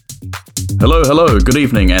Hello, good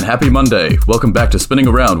evening and happy Monday. Welcome back to Spinning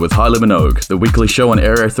Around with Kylie Minogue. The weekly show on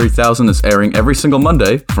Area 3000 is airing every single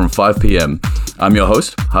Monday from 5 p.m. I'm your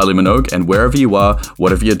host, Kylie Minogue, and wherever you are,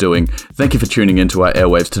 whatever you're doing, thank you for tuning into our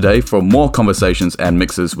airwaves today for more conversations and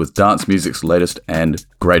mixes with dance music's latest and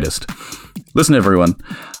greatest. Listen everyone,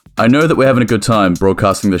 I know that we're having a good time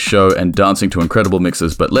broadcasting the show and dancing to incredible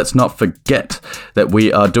mixes, but let's not forget that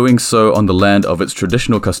we are doing so on the land of its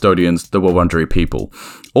traditional custodians, the Wurundjeri people.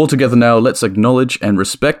 All together now, let's acknowledge and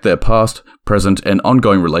respect their past, present, and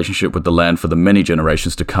ongoing relationship with the land for the many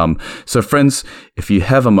generations to come. So friends, if you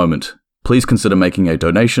have a moment, please consider making a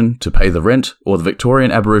donation to pay the rent or the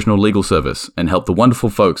Victorian Aboriginal Legal Service and help the wonderful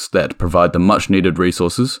folks that provide the much needed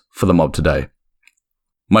resources for the mob today.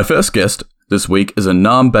 My first guest this week is a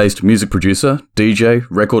Naarm-based music producer, DJ,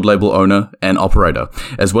 record label owner, and operator,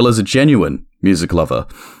 as well as a genuine music lover.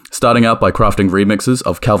 Starting out by crafting remixes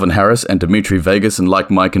of Calvin Harris and Dimitri Vegas and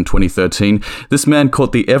Like Mike in 2013, this man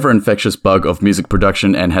caught the ever-infectious bug of music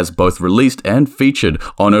production and has both released and featured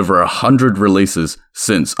on over 100 releases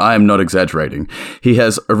since. I am not exaggerating. He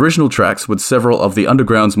has original tracks with several of the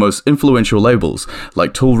underground's most influential labels,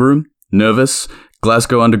 like Toolroom, Nervous,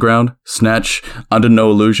 Glasgow Underground, Snatch, Under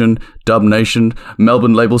No Illusion, Dub Nation,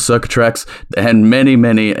 Melbourne label Circuit Tracks, and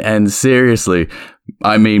many, and seriously,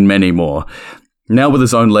 I mean many more. Now with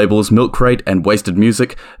his own labels, Milk Crate and Wasted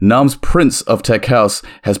Music, Naarm's Prince of Tech House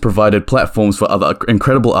has provided platforms for other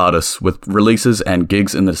incredible artists with releases and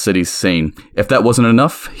gigs in the city's scene. If that wasn't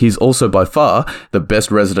enough, he's also by far the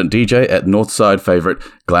best resident DJ at Northside favourite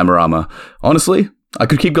Glamorama. Honestly, I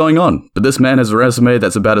could keep going on, but this man has a resume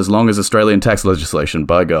that's about as long as Australian tax legislation,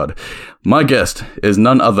 by God. My guest is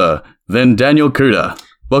none other than Daniel Cuda.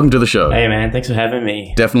 Welcome to the show. Hey man, thanks for having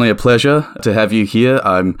me. Definitely a pleasure to have you here.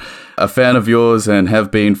 I'm a fan of yours and have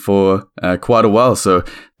been for quite a while. So,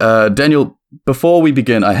 Daniel, before we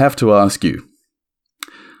begin, I have to ask you,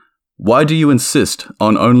 why do you insist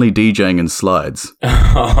on only DJing in slides?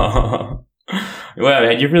 Wow,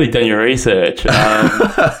 man, you've really done your research.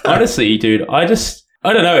 Honestly, dude, I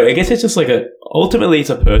don't know. I guess it's just ultimately it's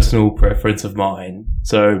a personal preference of mine.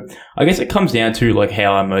 So I guess it comes down to like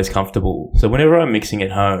how I'm most comfortable. So whenever I'm mixing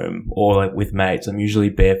at home or like with mates, I'm usually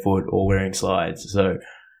barefoot or wearing slides. So,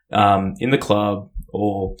 in the club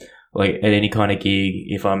or like at any kind of gig,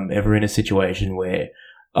 if I'm ever in a situation where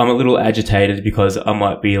I'm a little agitated because I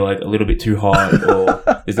might be like a little bit too hot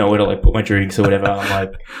or there's nowhere to like put my drinks or whatever, I'm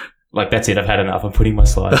like, that's it. I've had enough. I'm putting my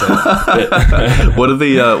slides on. What are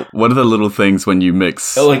the little things when you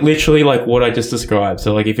mix? Like literally like what I just described.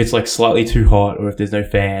 So like if it's like slightly too hot or if there's no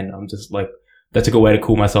fan, I'm just like, that's a good way to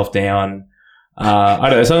cool myself down. I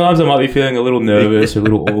don't know. Sometimes I might be feeling a little nervous or a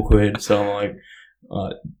little awkward. So I'm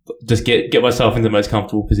like, just get myself in the most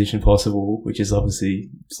comfortable position possible, which is obviously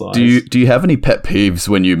slides. Do you have any pet peeves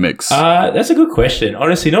when you mix? That's a good question.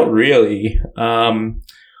 Honestly, not really.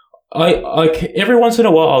 I every once in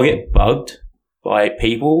a while I'll get bugged by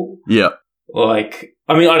people. Yeah. Like,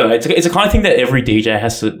 I mean, I don't know. It's a kind of thing that every DJ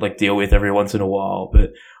has to like deal with every once in a while.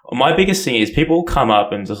 But my biggest thing is people come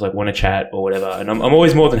up and just like want to chat or whatever, and I'm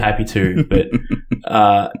always more than happy to. But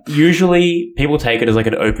usually people take it as like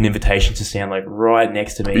an open invitation to stand like right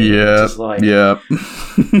next to me. Yeah. Just like, yeah.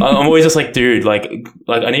 I'm always just like, dude, like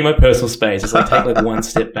I need my personal space. It's like take like one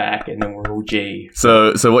step back and then we're all G.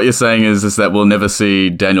 So what you're saying is that we'll never see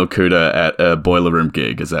Daniel Cuda at a Boiler Room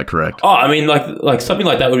gig. Is that correct? Oh, I mean, like something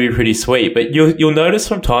like that would be pretty sweet. But you'll notice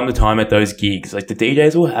from time to time at those gigs, like the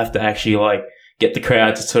DJs will have to actually like get the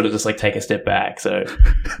crowd to sort of just like take a step back. So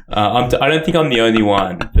I don't think I'm the only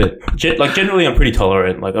one, but generally I'm pretty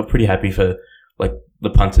tolerant. Like I'm pretty happy for like the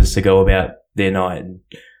punters to go about their night. And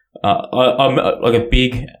I'm like a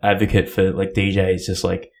big advocate for like DJs just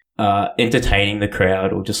like entertaining the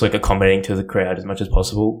crowd or just like accommodating to the crowd as much as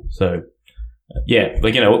possible. So yeah,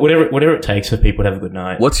 like, you know, whatever it takes for people to have a good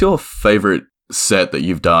night. What's your favorite set that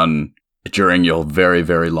you've done during your very,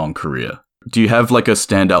 very long career? Do you have like a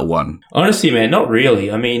standout one? Honestly, man, not really.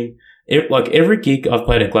 I mean, every gig I've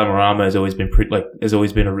played at Glamorama has always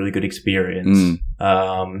been a really good experience.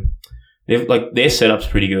 Their setup's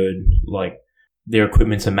pretty good. Like their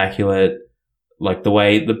equipment's immaculate. Like the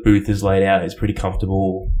way the booth is laid out is pretty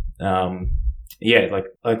comfortable. Yeah, like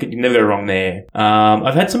you never go wrong there.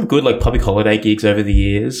 I've had some good like public holiday gigs over the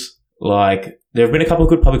years. Like there have been a couple of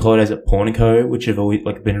good public holidays at Pornico, which have always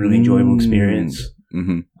like been a really enjoyable experience.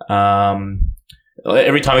 Mm-hmm.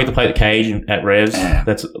 Every time we get to play the cage at Revs,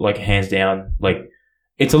 that's like hands down. Like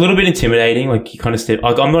it's a little bit intimidating. Like you kind of step.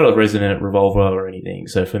 Like, I'm not a resident at Revolver or anything,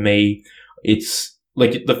 so for me, it's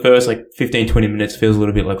like the first like 15, 20 minutes feels a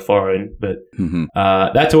little bit like foreign, but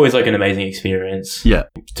that's always like an amazing experience. Yeah.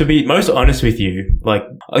 To be most honest with you, like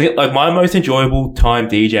my most enjoyable time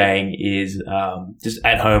DJing is just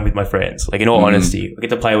at home with my friends. Like in all honesty, I get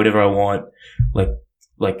to play whatever I want,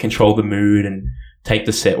 like control the mood and take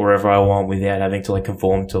the set wherever I want without having to like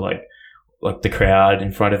conform to like the crowd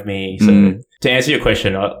in front of me. So to answer your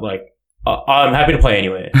question, I'm happy to play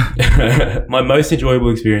anywhere. My most enjoyable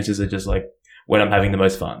experiences are just like when I'm having the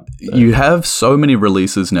most fun. So. You have so many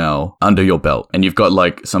releases now under your belt, and you've got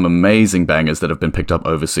like some amazing bangers that have been picked up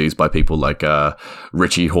overseas by people like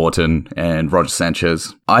Richie Horton and Roger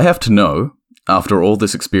Sanchez. I have to know, after all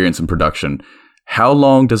this experience in production, how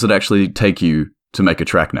long does it actually take you to make a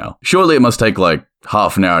track now? Surely it must take like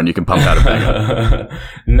half an hour and you can pump out a banger.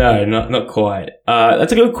 No, not quite.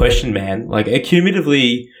 That's a good question, man. Like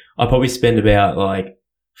cumulatively, I probably spend about like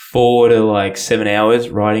 4 to like 7 hours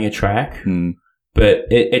writing a track. But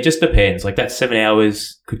it just depends. Like that 7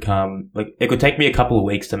 hours could come, like it could take me a couple of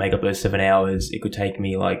weeks to make up those 7 hours. It could take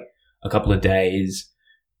me like a couple of days,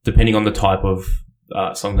 depending on the type of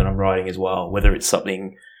song that I'm writing as well. Whether it's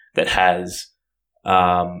something that has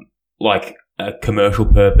like a commercial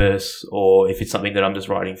purpose, or if it's something that I'm just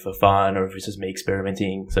writing for fun, or if it's just me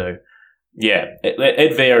experimenting. So yeah,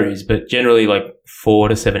 it varies, but generally like 4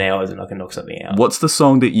 to 7 hours and I can knock something out. What's the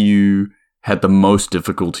song that you had the most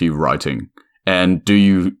difficulty writing? And do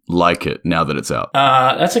you like it now that it's out?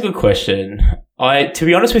 That's a good question. To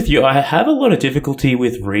be honest with you, I have a lot of difficulty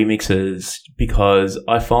with remixes because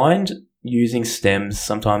I find using stems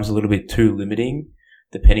sometimes a little bit too limiting,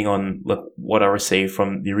 depending on like what I receive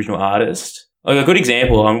from the original artist. Like a good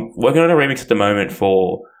example, I'm working on a remix at the moment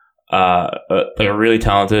for like a really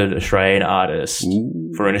talented Australian artist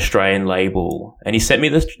for an Australian label, and he sent me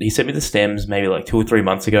the stems maybe like 2 or 3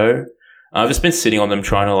 months ago. I've just been sitting on them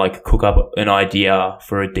trying to like cook up an idea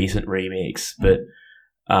for a decent remix, but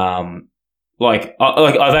I've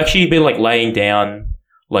actually been like laying down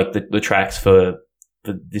like the tracks for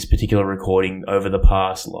this particular recording over the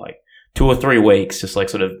past like 2 or 3 weeks, just like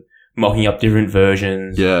sort of mocking up different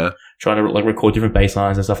versions, trying to like record different bass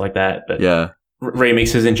lines and stuff like that. But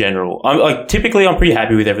remixes in general, I'm pretty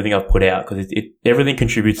happy with everything I've put out because everything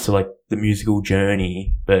contributes to like the musical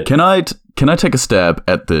journey. But can I take a stab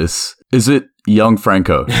at this? Is it Young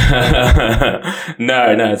Franco? No,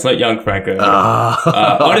 it's not Young Franco.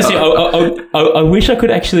 Honestly, I wish I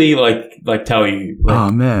could actually like tell you. Like,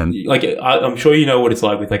 oh man, like I'm sure you know what it's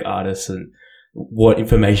like with like artists and what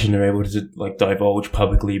information they're able to like divulge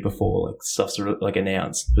publicly before like stuff's like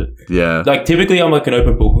announced. But yeah, like typically I'm like an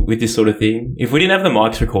open book with this sort of thing. If we didn't have the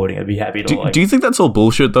mics recording, I'd be happy to. Do you think that's all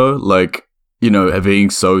bullshit though? Like, you know, being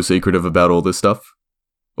so secretive about all this stuff.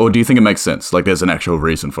 Or do you think it makes sense? Like, there's an actual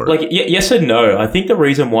reason for it? Like, yes and no. I think the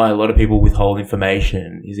reason why a lot of people withhold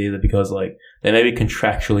information is either because, like, they may be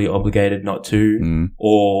contractually obligated not to,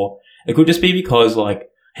 or it could just be because, like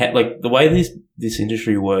the way this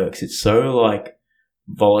industry works, it's so, like,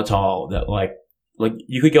 volatile that, like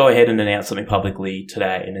you could go ahead and announce something publicly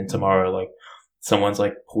today, and then tomorrow, like, someone's,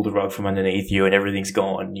 like, pulled the rug from underneath you and everything's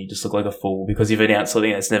gone, and you just look like a fool because you've announced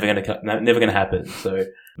something that's never going to happen. So,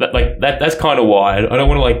 that's kind of why I don't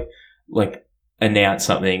want to, like announce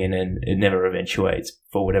something and then it never eventuates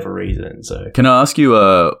for whatever reason. So, can I ask you,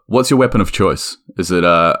 what's your weapon of choice? Is it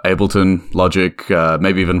Ableton, Logic,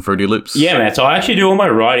 maybe even Fruity Loops? Yeah, man. So I actually do all my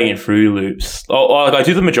writing in Fruity Loops. I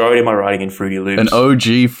do the majority of my writing in Fruity Loops. An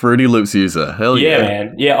OG Fruity Loops user. Hell yeah. Yeah,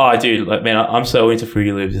 man. Yeah, I do. Like, man, I'm so into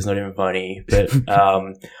Fruity Loops. It's not even funny. But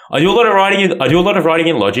I do a lot of writing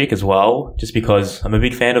in Logic as well, just because I'm a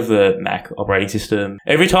big fan of the Mac operating system.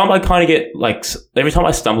 Every time I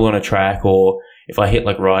stumble on a track, or if I hit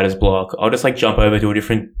like writer's block, I'll just like jump over to a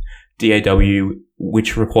different DAW,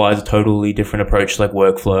 which requires a totally different approach to like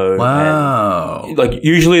workflow. Wow. And, like,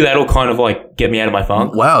 usually that'll kind of like get me out of my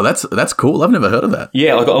funk. Wow, that's cool. I've never heard of that.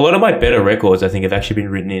 Yeah, like a lot of my better records I think have actually been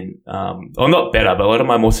written in not better, but a lot of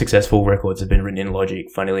my more successful records have been written in Logic,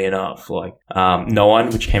 funnily enough. Like No One,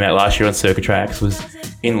 which came out last year on Circuit Tracks, was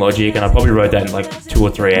in Logic, and I probably wrote that in like 2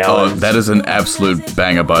 or 3 hours. Oh, that is an absolute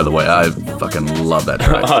banger, by the way. I fucking love that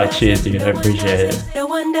track. Oh, cheers, dude. I appreciate it. No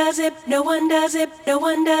one does it, no one does it, no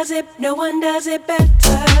one does it, no one does it better.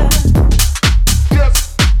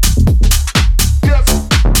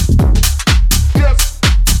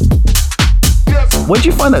 Where'd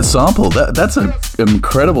you find that sample? That's an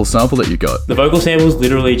incredible sample that you got. The vocal sample is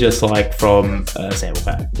literally just like from a sample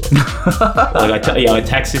pack. I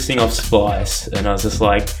taxed this thing off Splice, and I was just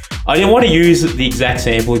like, I didn't want to use the exact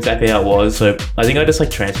sample exactly how it was, so I think I just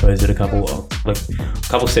like transposed it a couple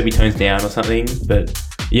semitones down or something. But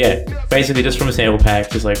yeah, basically just from a sample pack,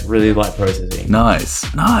 just like really light processing.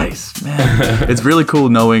 Nice, man. It's really cool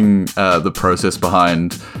knowing the process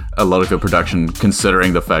behind a lot of your production,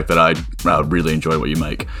 considering the fact that I really enjoy what you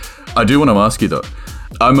make. I do want to ask you though,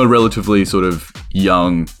 I'm a relatively sort of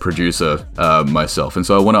young producer myself, and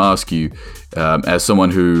so I want to ask you, as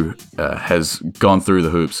someone who has gone through the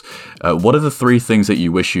hoops, what are the 3 things that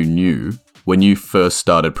you wish you knew when you first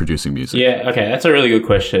started producing music? Yeah, okay, that's a really good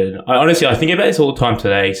question. I think about this all the time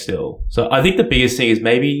today still. So I think the biggest thing is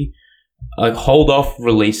maybe like hold off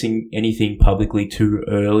releasing anything publicly too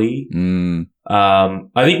early.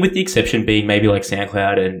 I think with the exception being maybe like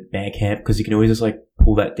SoundCloud and Bandcamp, because you can always just like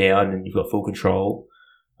pull that down and you've got full control.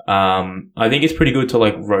 I think it's pretty good to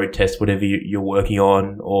like road test whatever you're working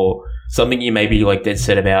on, or something you may be like dead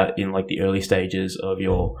set about in like the early stages of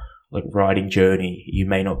your like writing journey. You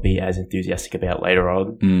may not be as enthusiastic about later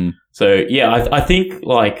on. So yeah, I think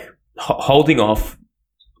like holding off,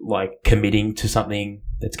 like committing to something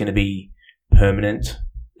that's going to be permanent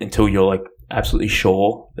until you're like absolutely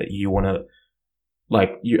sure that you want to,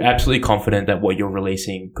 like you're absolutely confident that what you're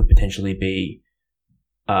releasing could potentially be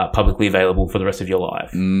publicly available for the rest of your life.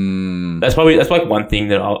 That's like one thing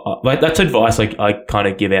that like that's advice like I kind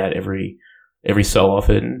of give out every so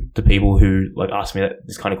often to people who like ask me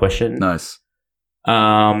this kind of question. Nice.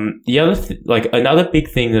 The other like another big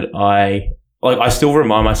thing that I still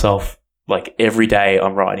remind myself like every day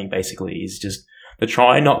I'm writing basically is just to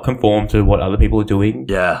try and not conform to what other people are doing.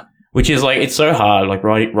 Yeah. Which is like, it's so hard, like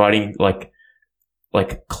writing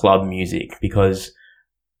like club music, because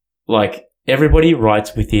like everybody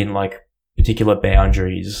writes within like particular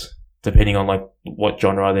boundaries depending on like what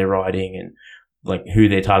genre they're writing and like who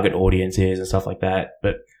their target audience is and stuff like that.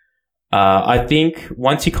 But I think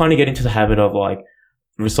once you kind of get into the habit of like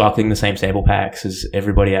recycling the same sample packs as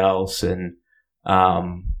everybody else and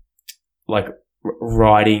like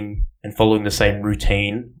writing and following the same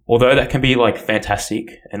routine, although that can be like fantastic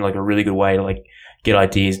and like a really good way to like get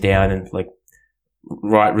ideas down and like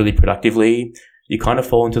write really productively, you kind of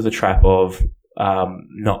fall into the trap of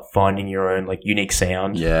not finding your own like unique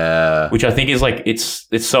sound. Yeah. Which I think is like it's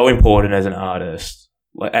so important as an artist.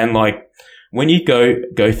 Like, and like when you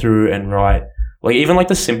go through and write like even like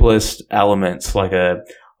the simplest elements like a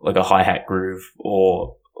hi-hat groove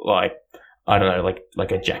or like I don't know,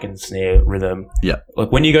 like a jack and snare rhythm. Yeah.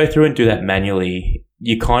 Like when you go through and do that manually,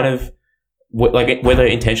 you kind of like whether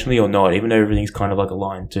intentionally or not, even though everything's kind of like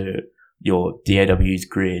aligned to your DAW's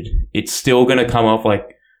grid, it's still going to come off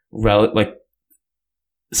like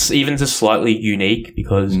even just slightly unique,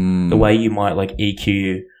 because the way you might like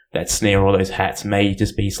EQ that snare or those hats may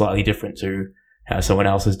just be slightly different to how someone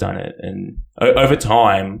else has done it. And over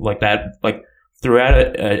time, like that, like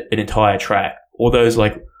throughout an entire track, all those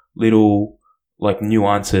like little like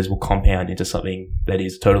nuances will compound into something that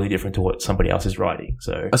is totally different to what somebody else is writing.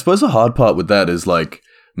 So I suppose the hard part with that is like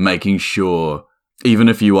making sure, even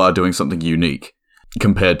if you are doing something unique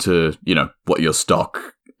compared to, you know, what your stock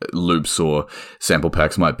loops or sample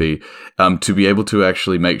packs might be, to be able to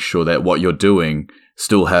actually make sure that what you're doing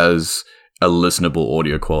still has a listenable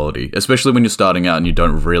audio quality, especially when you're starting out and you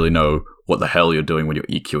don't really know what the hell you're doing when you're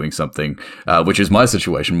EQing something, which is my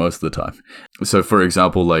situation most of the time. So for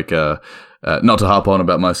example, like, not to harp on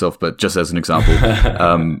about myself, but just as an example,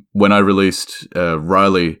 when I released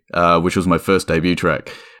Riley, which was my first debut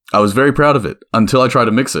track, I was very proud of it until I tried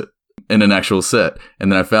to mix it in an actual set.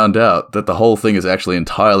 And then I found out that the whole thing is actually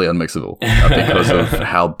entirely unmixable because of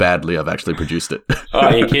how badly I've actually produced it. Oh,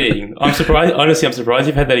 you're kidding. I'm surprised. Honestly, I'm surprised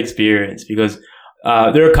you've had that experience, because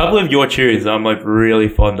there are a couple of your tunes I'm like really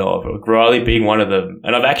fond of, Riley being one of them,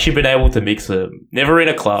 and I've actually been able to mix them. Never in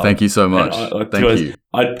a club. Thank you so much. Thank you.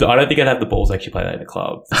 I don't think I'd have the balls to actually play that in a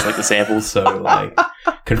club. It's like the sample's so like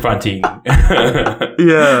confronting.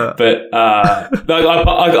 Yeah. But I've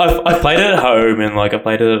played it at home, and like I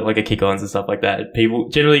played it at like a kick-ons and stuff like that. People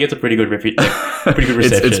generally gets a pretty good reception.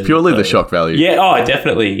 It's purely the shock value. Yeah. Oh,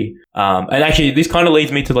 definitely. And actually, this kind of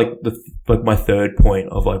leads me to like my third point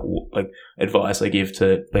of like advice I give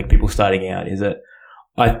to like people starting out, is that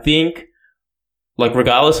I think like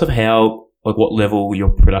regardless of how like what level your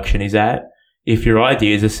production is at, if your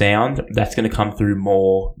idea is a sound, that's going to come through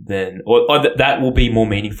more than, or that will be more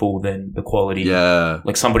meaningful than the quality. Yeah.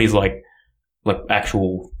 Like somebody's like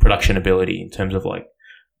actual production ability in terms of like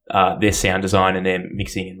their sound design and their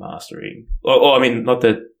mixing and mastering. Or I mean, not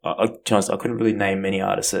that I couldn't really name many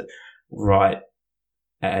artists that write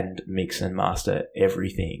and mix and master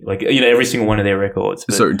everything, like, you know, every single one of their records.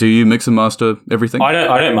 But so do you mix and master everything? I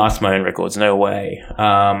don't master my own records. No way.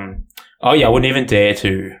 Oh yeah, I wouldn't even dare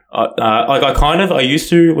to. I used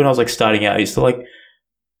to when I was like starting out. I used to like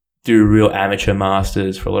do real amateur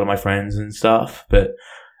masters for a lot of my friends and stuff. But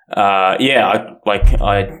I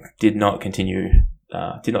did not continue,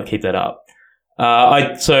 did not keep that up.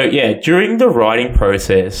 During the writing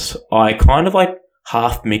process, I kind of like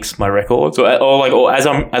half mix my records, or as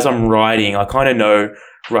I'm writing, I kind of know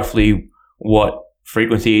roughly what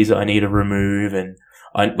frequencies I need to remove, and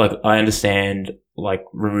I understand like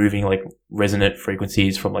removing like resonant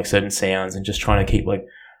frequencies from like certain sounds, and just trying to keep like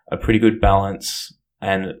a pretty good balance,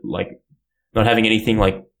 and like not having anything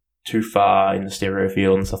like too far in the stereo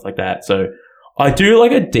field and stuff like that. So I do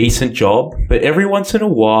like a decent job, but every once in a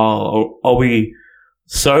while I'll be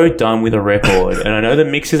so done with a record, and I know the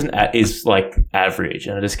mix is like average,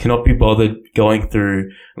 and I just cannot be bothered going through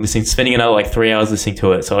and spending another like 3 hours listening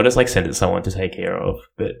to it. So I just like send it to someone to take care of.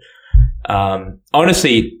 But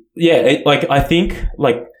honestly, I think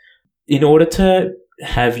like in order to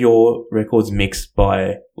have your records mixed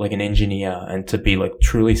by like an engineer and to be like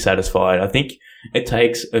truly satisfied, I think it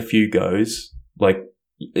takes a few goes. Like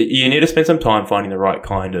you need to spend some time finding the right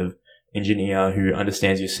kind of engineer who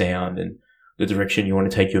understands your sound and the direction you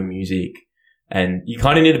want to take your music. And you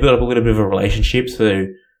kind of need to build up a little bit of a relationship, so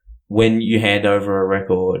when you hand over a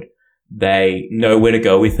record, they know where to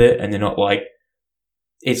go with it, and they're not like,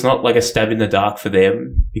 it's not like a stab in the dark for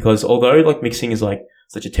them, because although like mixing is like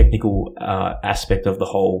such a technical aspect of the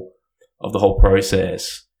whole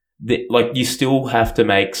process, you still have to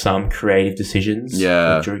make some creative decisions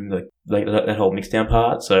during that whole mixdown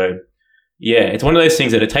part. So yeah, it's one of those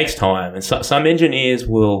things that it takes time, and some engineers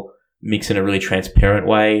will mix in a really transparent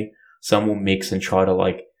way. Some will mix and try to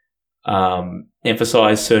like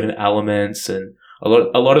emphasize certain elements, and a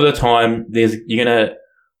lot of the time you're gonna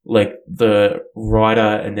like the writer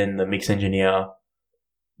and then the mix engineer,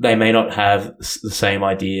 they may not have the same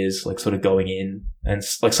ideas like sort of going in, and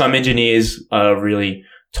like some engineers are really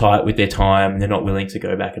tight with their time, they're not willing to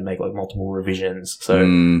go back and make like multiple revisions. So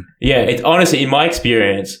it's honestly, in my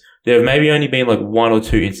experience, there have maybe only been like 1 or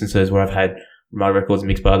 2 instances where I've had my records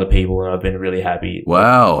mixed by other people and I've been really happy.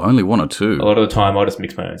 Wow, only 1 or 2. A lot of the time I'll just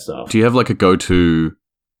mix my own stuff. Do you have like a go-to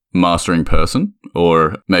mastering person,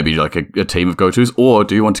 or maybe like a team of go-tos, or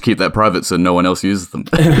do you want to keep that private so no one else uses them?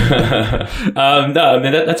 No, I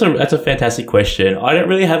mean that's a fantastic question. I don't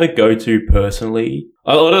really have a go-to personally.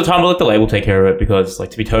 A lot of the time I let the label take care of it, because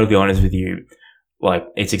like, to be totally honest with you, like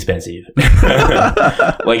it's expensive.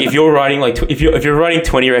 Like if you're writing like if you're writing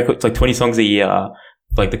 20 records, like 20 songs a year,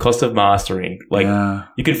 like the cost of mastering, like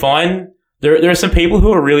you can find there are some people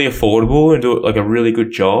who are really affordable and do like a really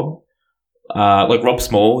good job. Like Rob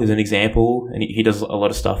Small is an example, and he does a lot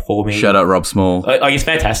of stuff for me. Shout out Rob Small. He's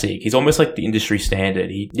fantastic. He's almost like the industry standard.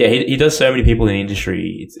 He does so many people in the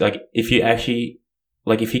industry. It's like if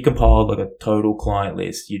he compiled like a total client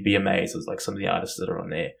list, you'd be amazed at like some of the artists that are on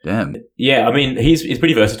there. Damn. Yeah, I mean he's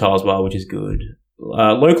pretty versatile as well, which is good.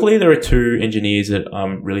 Locally, there are 2 engineers that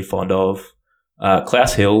I'm really fond of.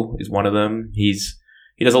 Klaus Hill is one of them. He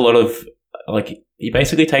does a lot of like, he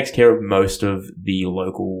basically takes care of most of the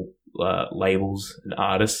local labels and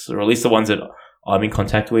artists, or at least the ones that I'm in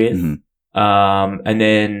contact with. Mm-hmm. And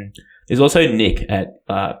then there's also Nick at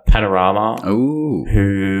Panorama,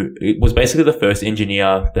 who was basically the first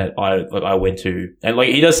engineer that I went to, and like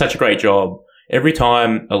he does such a great job. Every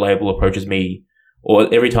time a label approaches me,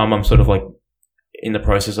 or every time I'm sort of like in the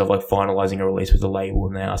process of like finalizing a release with the label,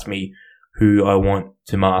 and they ask me who I want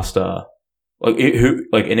to master, like who,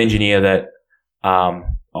 like an engineer that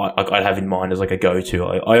I'd have in mind as like a go-to.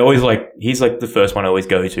 I always like, he's like the first one I always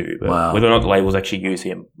go to, but whether or not the labels actually use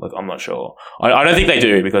him, like I'm not sure. I don't think they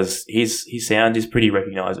do, because his sound is pretty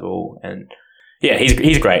recognizable, and yeah,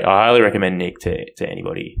 he's great. I highly recommend Nick to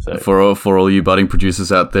anybody. So for all you budding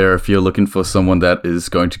producers out there, if you're looking for someone that is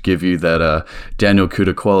going to give you that Daniel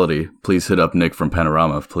Cuda quality, please hit up Nick from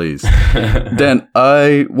Panorama, please. Dan,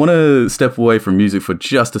 I want to step away from music for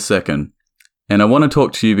just a second. And I want to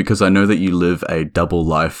talk to you because I know that you live a double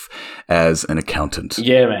life as an accountant.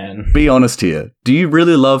 Yeah, man. Be honest here. Do you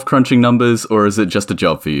really love crunching numbers, or is it just a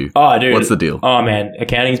job for you? Oh, dude. What's the deal? Oh, man.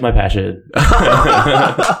 Accounting is my passion.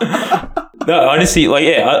 No, honestly, like,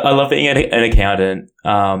 yeah, I love being an accountant.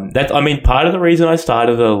 Part of the reason I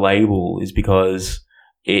started a label is because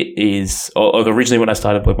it is, originally when I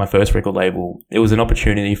started like my first record label, it was an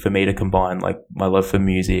opportunity for me to combine like my love for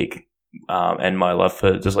music and my love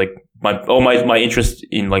for just like my interest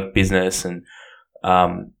in like business, and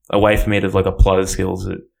a way for me to like apply the skills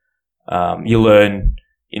that you learn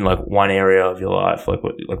in like one area of your life, like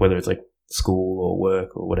whether it's like school or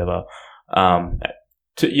work or whatever.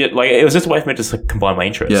 It was just a way for me to just like combine my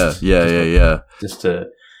interests. Yeah. Just to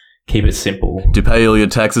keep it simple. Do you pay all your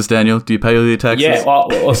taxes, Daniel? Do you pay all your taxes? Yeah,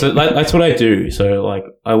 well, so that's what I do. So like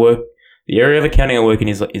I work. The area of accounting I work in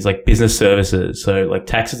is like business services. So like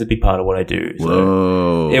tax is a big part of what I do. So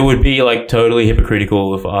Whoa. it would be like totally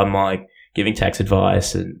hypocritical if I'm like giving tax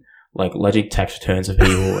advice and like alleging tax returns of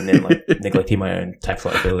people and then like neglecting my own tax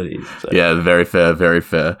liabilities. So. Yeah, very fair, very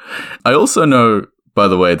fair. I also know, by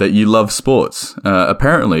the way, that you love sports.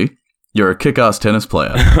 Apparently, you're a kick-ass tennis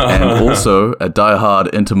player and also a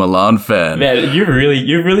die-hard Inter Milan fan. Man, you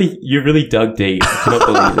really dug deep. I cannot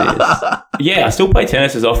believe this. Yeah, I still play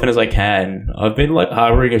tennis as often as I can. I've been like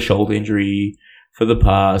harboring a shoulder injury for the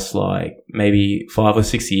past like maybe 5 or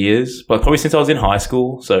 6 years, but probably since I was in high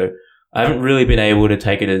school. So I haven't really been able to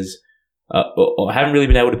take it as, or I haven't really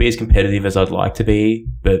been able to be as competitive as I'd like to be.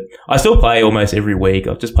 But I still play almost every week.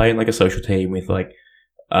 I've just played in like a social team with like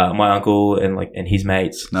my uncle and his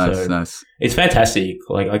mates. Nice, nice. It's fantastic.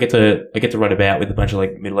 Like I get to run about with a bunch of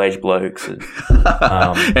like middle-aged blokes and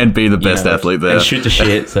and be the best athlete there and shoot the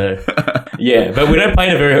shit. So yeah, but we don't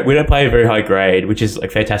play a very high grade, which is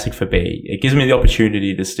like fantastic for me. It gives me the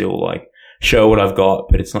opportunity to still like show what I've got,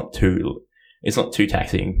 but it's not too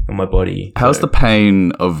taxing on my body. How's the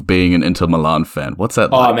pain of being an Inter Milan fan? What's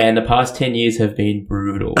that like? Oh man, the past 10 years have been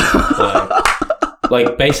brutal.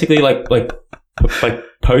 like basically like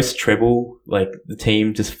post treble, like the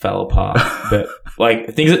team just fell apart. But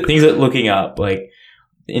like things are looking up. Like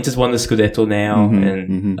Inter's won the Scudetto now,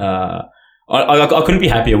 and I couldn't be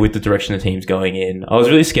happier with the direction the team's going in. I was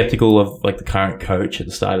really skeptical of like the current coach at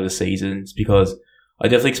the start of the seasons because I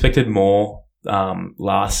definitely expected more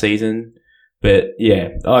last season. But yeah,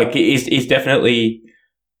 like it's definitely.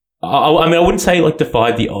 I mean, I wouldn't say like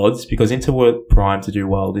defied the odds because Inter were primed to do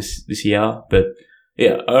well this year. But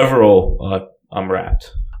yeah, overall, I'm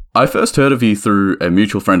wrapped. I first heard of you through a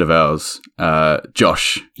mutual friend of ours,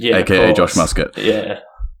 Josh, aka Josh Muscat. Yeah,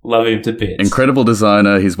 love him to bits. Incredible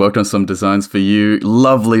designer. He's worked on some designs for you.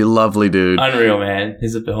 Lovely, lovely dude. Unreal, man.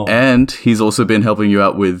 He's a bill. And he's also been helping you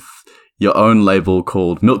out with your own label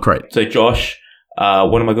called Milk Crate. So Josh,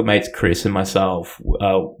 one of my good mates, Chris, and myself,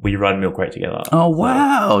 we run Milk Crate together. Oh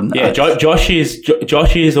wow! Nice. Yeah, Josh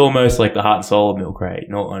is almost like the heart and soul of Milk Crate.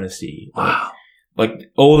 In all honesty, wow.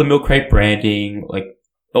 Like all the Milk Crate branding, like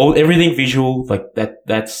everything visual, like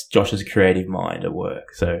that's Josh's creative mind at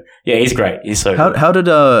work. So yeah, he's great. He's so good. How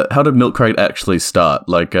did Milk Crate actually start?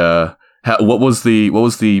 Like what was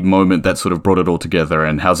the moment that sort of brought it all together,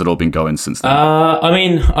 and how's it all been going since then? I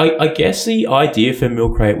mean, I guess the idea for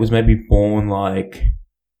Milk Crate was maybe born like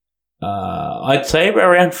I'd say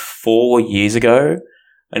around 4 years ago,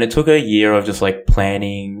 and it took a year of just like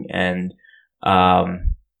planning and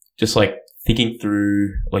just like thinking through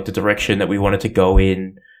like the direction that we wanted to go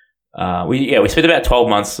in. We spent about 12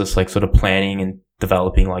 months just like sort of planning and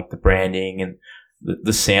developing like the branding and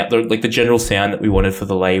the sound, like the general sound that we wanted for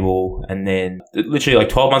the label. And then literally like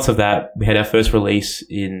 12 months of that, we had our first release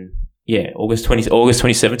in August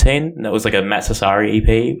 2017. And that was like a Matt Sassari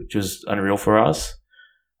EP, which was unreal for us.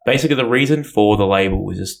 Basically the reason for the label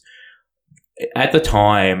was just at the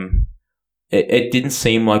time, it didn't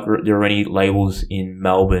seem like there were any labels in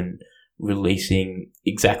Melbourne releasing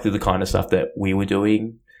exactly the kind of stuff that we were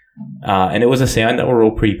doing. And it was a sound that we're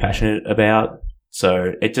all pretty passionate about.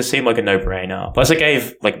 So it just seemed like a no-brainer. Plus it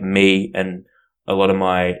gave like me and a lot of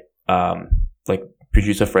my like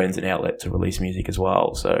producer friends an outlet to release music as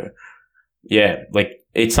well. So yeah, like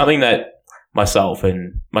it's something that myself,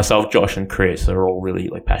 Josh and Chris are all really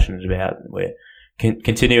like passionate about. We're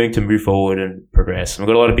continuing to move forward and progress. And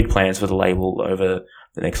we've got a lot of big plans for the label over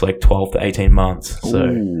the next like 12 to 18 months. So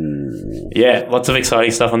yeah, lots of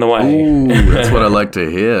exciting stuff on the way. Ooh, that's what I like to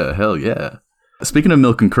hear. Hell yeah. Speaking of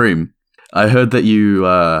milk and cream, I heard that you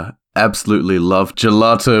absolutely love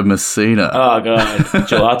Gelato Messina. Oh god,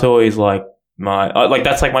 gelato is like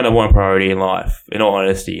that's like my number one priority in life. In all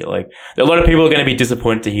honesty, like a lot of people are going to be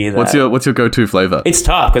disappointed to hear that. What's your go-to flavor? It's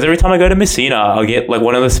tough because every time I go to Messina, I'll get like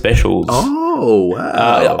one of the specials. Oh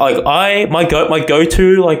wow! My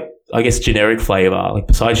go-to like I guess generic flavor like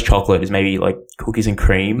besides chocolate is maybe like cookies and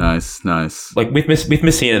cream. Nice. Like with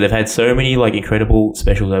Messina, they've had so many like incredible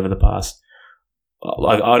specials over the past.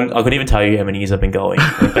 Like I couldn't even tell you how many years I've been going.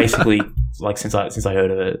 Like basically, like since I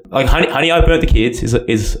heard of it. Like Honey I Burnt the Kids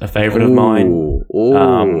is a favorite of mine.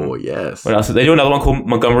 Oh yes. What else? They do another one called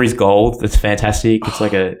Montgomery's Gold. That's fantastic. It's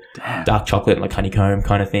like a dark chocolate and like honeycomb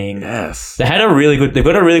kind of thing. Yes. They've got a really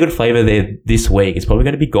good flavor there this week. It's probably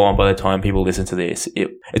going to be gone by the time people listen to this.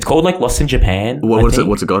 It's called like Lost in Japan. What's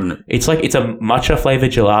it got in it? It's a matcha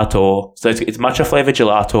flavored gelato. So it's matcha flavored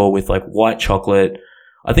gelato with like white chocolate,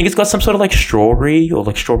 I think it's got some sort of like strawberry or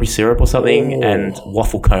like strawberry syrup or something, and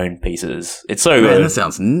waffle cone pieces. It's so Man, good. that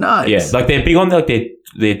sounds nice. Yeah, like they're big on like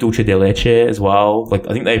their dulce de leche as well. Like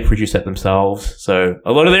I think they produce that themselves. So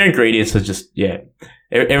a lot of their ingredients are just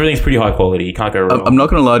everything's pretty high quality. You can't go wrong. I'm not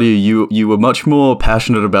going to lie to you. You were much more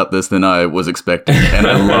passionate about this than I was expecting, and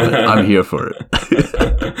I love it. I'm here for it.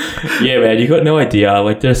 Yeah, man, you got no idea.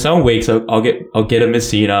 Like there's some weeks I'll get a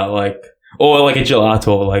Messina or like a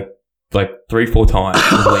gelato like 3-4 times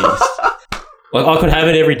at least. Like I could have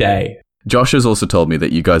it every day. Josh has also told me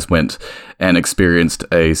that you guys went and experienced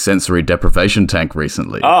a sensory deprivation tank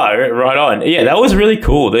recently. Oh, right on. Yeah, that was really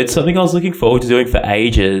cool. It's something I was looking forward to doing for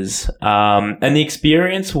ages. And the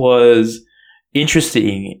experience was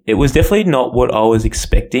interesting. It was definitely not what I was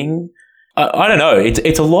expecting. I don't know.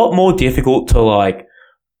 It's a lot more difficult to like,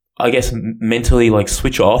 I guess, mentally like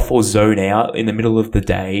switch off or zone out in the middle of the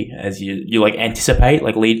day as you like anticipate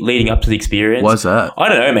like leading up to the experience. Why's that? I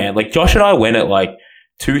don't know, man. Like Josh and I went at like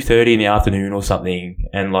 2:30 in the afternoon or something,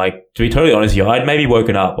 and like to be totally honest with you, I'd maybe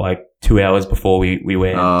woken up like 2 hours before we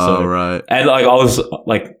went. Oh, right. And like I was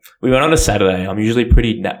like, we went on a Saturday. I'm usually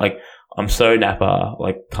pretty I'm so napper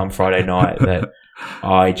like come Friday night that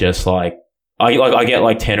I just I get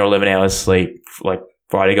like 10 or 11 hours sleep like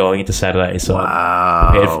Friday going into Saturday. So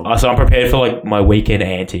wow. I'm prepared for like my weekend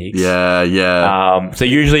antics. Yeah. So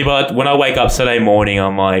usually, but when I wake up Saturday morning,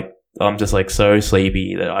 I'm just like so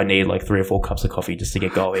sleepy that I need like 3 or 4 cups of coffee just to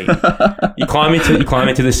get going. You climb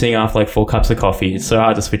into this thing after like 4 cups of coffee. It's so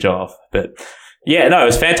hard to switch off. But yeah, no, it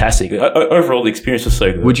was fantastic. Overall, the experience was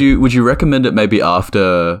so good. Would you recommend it maybe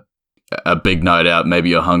after a big night out? Maybe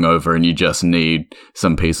you're hungover and you just need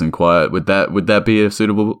some peace and quiet. Would that be a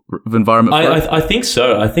suitable environment for it? I think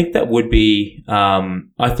so. I think that would be.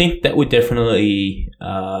 I think that would definitely.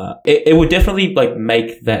 It would definitely like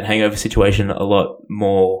make that hangover situation a lot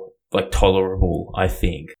more like tolerable, I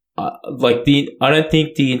think. I don't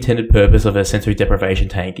think the intended purpose of a sensory deprivation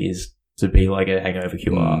tank is to be like a hangover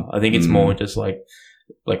cure. I think it's more just like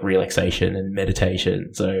relaxation and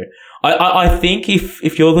meditation. So I think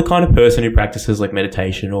if you're the kind of person who practices like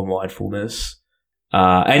meditation or mindfulness,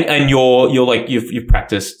 and you've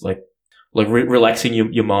practiced like relaxing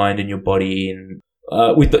your mind and your body and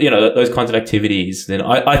with those kinds of activities, then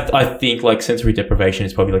I think like sensory deprivation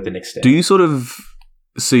is probably like the next step. Do you sort of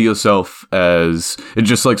see yourself as, it's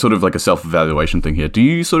just like sort of like a self-evaluation thing here, do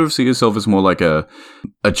you sort of see yourself as more like a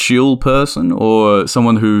chill person or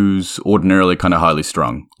someone who's ordinarily kind of highly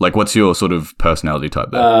strung? Like what's your sort of personality type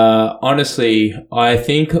there? Honestly, I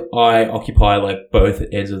think I occupy like both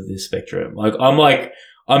ends of this spectrum.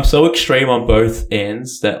 I'm so extreme on both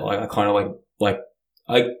ends that like I kind of like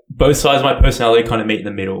both sides of my personality kind of meet in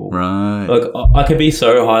the middle. Right. Like I can be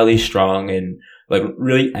so highly strung and like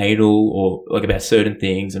really anal or like about certain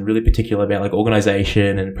things and really particular about like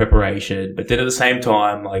organization and preparation. But then at the same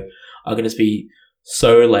time, like I can just be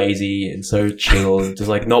so lazy and so chill and just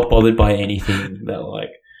like not bothered by anything that like,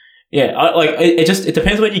 yeah, it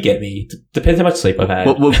depends when you get me. Depends how much sleep I've had.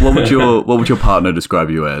 What would your partner describe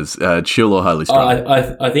you as? Chill or highly strung?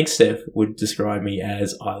 I think Steph would describe me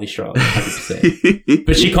as highly strung, 100%.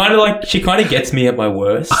 But she kind of gets me at my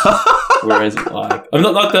worst. Whereas like I'm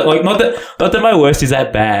not that my worst is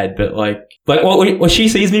that bad, but like when she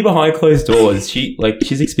sees me behind closed doors,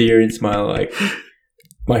 she's experienced my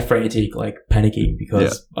frantic like panicking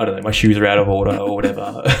because I don't know, my shoes are out of order or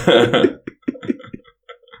whatever.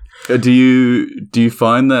 Do you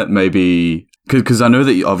find that maybe, because I know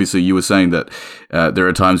that obviously you were saying that there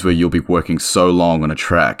are times where you'll be working so long on a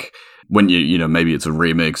track when you know maybe it's a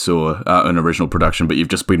remix or an original production, but you've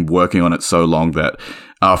just been working on it so long that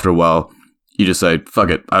after a while you just say, fuck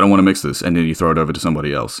it, I don't want to mix this, and then you throw it over to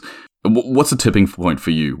somebody else. What's the tipping point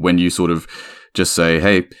for you when you sort of just say,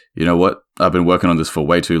 hey, you know what, I've been working on this for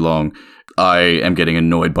way too long, I am getting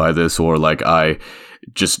annoyed by this, or like I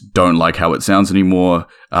just don't like how it sounds anymore,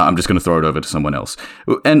 I'm just going to throw it over to someone else?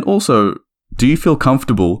 And also, do you feel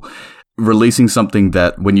comfortable releasing something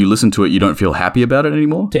that when you listen to it, you don't feel happy about it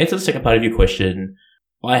anymore? To answer the second part of your question,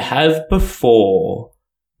 I have before,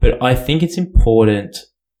 but I think it's important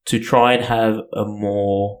to try and have a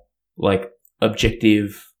more like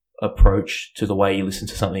objective approach to the way you listen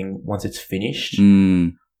to something once it's finished.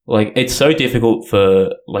 Like it's so difficult for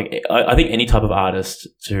like I think any type of artist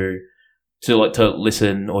to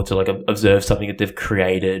listen or to like observe something that they've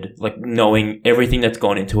created, like knowing everything that's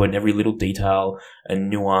gone into it and every little detail and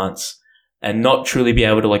nuance, and not truly be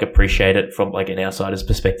able to like appreciate it from like an outsider's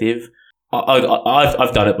perspective.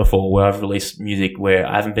 I've done it before where I've released music where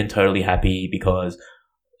I haven't been totally happy because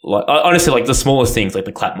like honestly, like the smallest things, like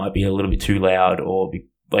the clap might be a little bit too loud or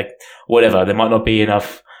like whatever, there might not be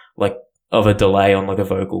enough like of a delay on like a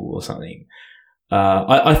vocal or something.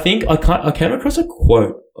 I think I came across a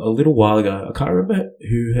quote a little while ago. I can't remember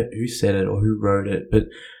who said it or who wrote it, but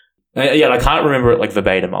I can't remember it like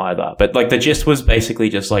verbatim either. But like the gist was basically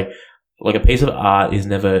just like a piece of art is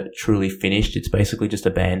never truly finished. It's basically just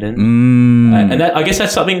abandoned. And that, I guess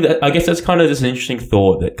that's something that, I guess that's kind of just an interesting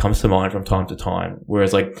thought that comes to mind from time to time.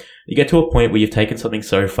 Whereas like you get to a point where you've taken something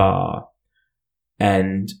so far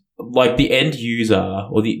and like the end user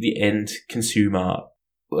or the end consumer,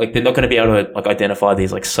 like they're not going to be able to like identify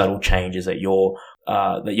these like subtle changes that you're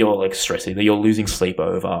like stressing, that you're losing sleep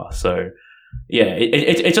over. So yeah,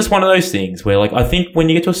 it's just one of those things where like I think when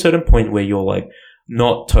you get to a certain point where you're like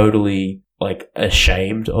not totally like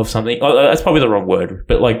ashamed of something, that's probably the wrong word,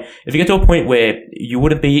 but like if you get to a point where you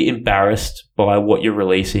wouldn't be embarrassed by what you're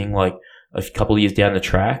releasing like a couple of years down the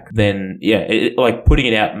track, then yeah, like putting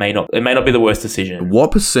it out may not be the worst decision.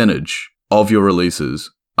 What percentage of your releases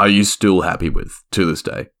are you still happy with to this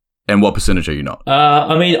day? And what percentage are you not?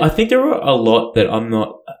 I mean, I think there are a lot that I'm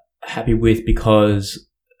not happy with because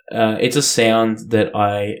it's a sound that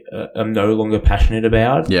I am no longer passionate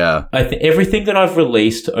about. Yeah. I think everything that I've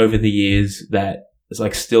released over the years that is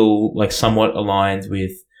like still like somewhat aligned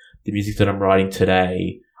with the music that I'm writing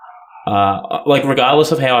today, like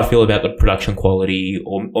regardless of how I feel about the production quality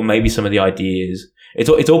or maybe some of the ideas,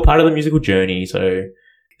 it's all part of the musical journey. So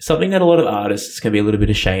something that a lot of artists can be a little bit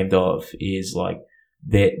ashamed of is like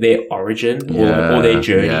their origin or their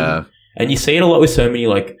journey. Yeah. And you see it a lot with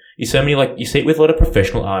you see it with a lot of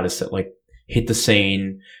professional artists that like hit the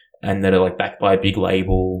scene and that are like backed by a big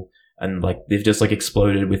label and like they've just like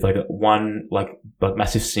exploded with like one like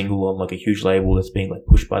massive single on like a huge label that's being like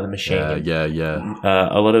pushed by the machine. Yeah.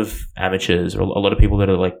 A lot of amateurs or a lot of people that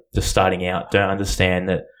are like just starting out don't understand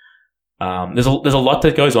that there's a lot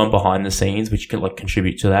that goes on behind the scenes which can like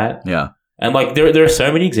contribute to that. Yeah. And like there are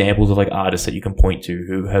so many examples of like artists that you can point to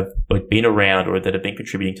who have like been around or that have been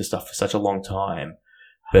contributing to stuff for such a long time,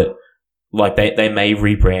 but like they may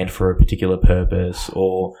rebrand for a particular purpose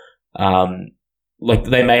or like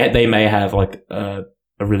they may have like a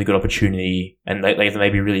really good opportunity and they may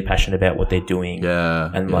be really passionate about what they're doing. Yeah.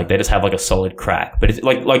 And like they just have like a solid crack, but it's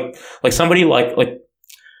like somebody like.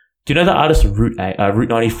 Do you know the artist Route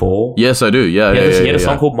 94? Yes, I do. Yeah. He had a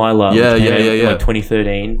song called My Love. Yeah. Like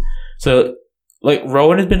 2013. So, like,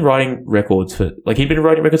 Rowan had been writing records he'd been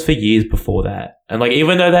writing records for years before that. And, like,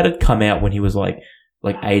 even though that had come out when he was, like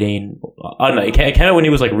 18, I don't know, it came out when he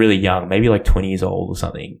was, like, really young, maybe, like, 20 years old or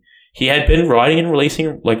something. He had been writing and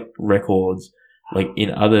releasing, like, records, like, in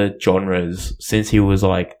other genres since he was,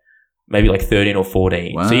 like, maybe, like, 13 or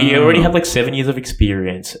 14. Wow. So he already had, like, 7 years of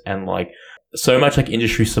experience and, like, so much, like,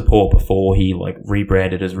 industry support before he, like,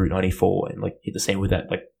 rebranded as Route 94 and, like, hit the scene with that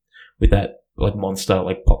monster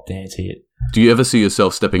like pop dance hit. Do you ever see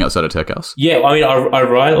yourself stepping outside of tech house? Yeah, I mean, I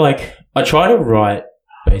write like I try to write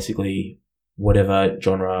basically whatever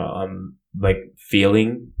genre I'm like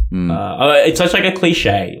feeling. It's such like a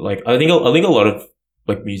cliche. Like I think a lot of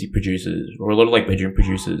like music producers or a lot of like bedroom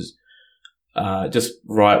producers just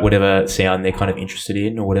write whatever sound they're kind of interested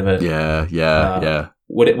in or whatever. Yeah.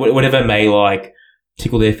 Whatever may like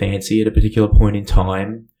tickle their fancy at a particular point in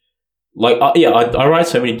time. Like, I write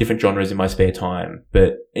so many different genres in my spare time,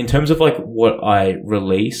 but in terms of like what I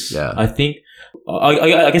release, I think,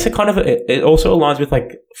 I guess it also aligns with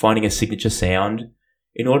like finding a signature sound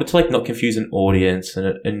in order to like not confuse an audience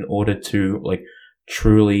and in order to like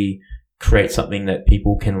truly create something that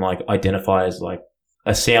people can like identify as like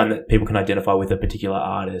a sound that people can identify with a particular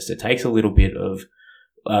artist. It takes a little bit of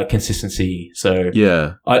consistency. So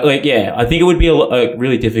I think it would be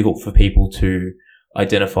really difficult for people to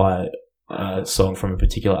identify a song from a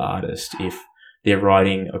particular artist if they're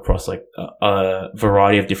writing across like a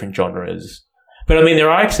variety of different genres. But I mean, there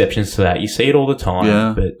are exceptions to that. You see it all the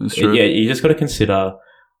time. But you just got to consider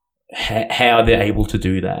how they're able to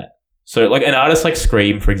do that. So like an artist like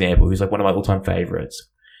Scream, for example, who's like one of my all-time favorites.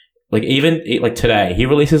 Like even like today, he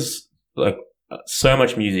releases like so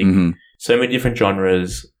much music, so many different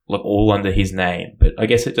genres, like all under his name. But I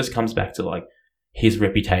guess it just comes back to like his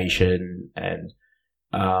reputation and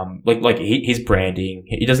his branding.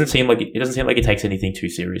 It doesn't seem like he takes anything too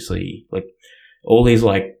seriously. Like all his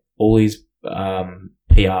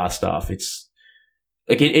PR stuff. It's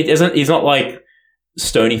like it doesn't. He's not like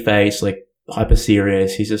stony face, like hyper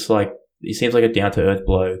serious. He's just like he seems like a down to earth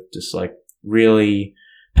bloke, just like really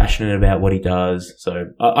passionate about what he does. So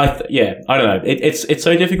I don't know. It's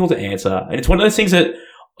so difficult to answer, and it's one of those things that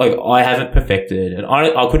like I haven't perfected, and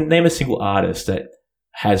I couldn't name a single artist that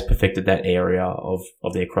has perfected that area of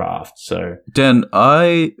their craft. So Dan,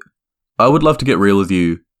 I would love to get real with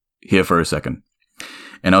you here for a second.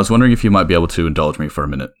 and I was wondering if you might be able to indulge me for a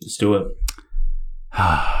minute. Let's do it.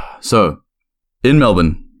 So, in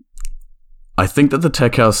Melbourne, I think that the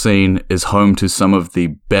tech house scene is home to some of the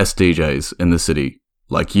best DJs in the city.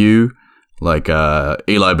 Like you, like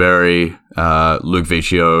Eli Berry, Luke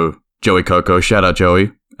Vicio, Joey Coco. Shout out,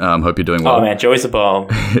 Joey. Hope you're doing well. Oh, man, Joey's a bomb.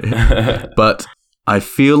 But I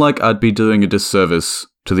feel like I'd be doing a disservice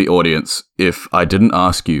to the audience if I didn't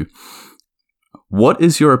ask you, what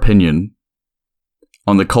is your opinion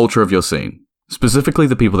on the culture of your scene? Specifically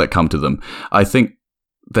the people that come to them. I think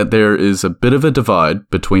that there is a bit of a divide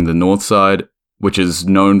between the north side, which is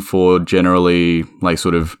known for generally like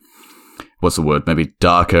sort of, what's the word? Maybe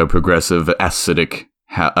darker, progressive, acidic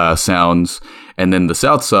sounds, and then the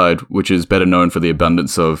south side, which is better known for the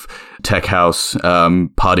abundance of tech house,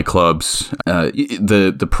 party clubs,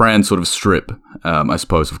 the Pran sort of strip, I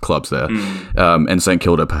suppose, of clubs there, and St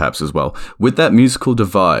Kilda perhaps as well. With that musical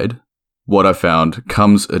divide, what I found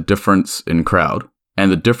comes a difference in crowd. And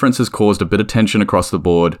the difference has caused a bit of tension across the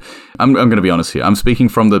board. I'm going to be honest here. I'm speaking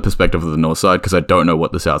from the perspective of the north side because I don't know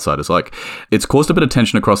what the south side is like. It's caused a bit of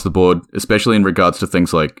tension across the board, especially in regards to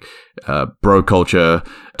things like bro culture,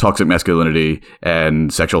 toxic masculinity,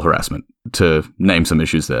 and sexual harassment, to name some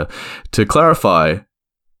issues there. To clarify,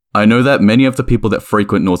 I know that many of the people that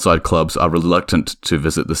frequent north side clubs are reluctant to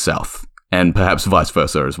visit the south, and perhaps vice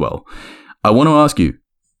versa as well. I want to ask you,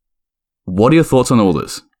 what are your thoughts on all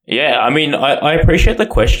this? Yeah, I mean, I appreciate the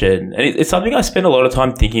question. And it's something I spend a lot of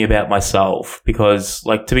time thinking about myself because,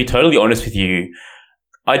 like, to be totally honest with you,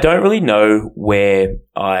 I don't really know where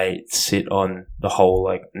I sit on the whole,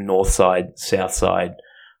 like, north side, south side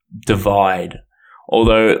divide.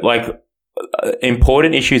 Although, like,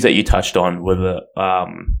 important issues that you touched on were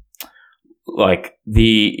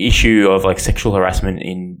the issue of, like, sexual harassment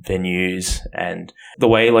in venues and the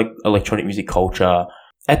way, like, electronic music culture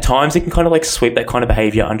at times it can kind of like sweep that kind of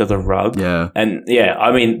behavior under the rug. Yeah. And yeah,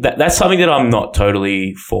 I mean, that's something that I'm not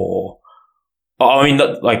totally for. I mean,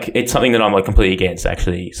 like, it's something that I'm like completely against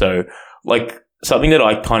actually. So like something that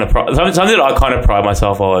I kind of pride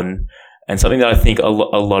myself on, and something that I think a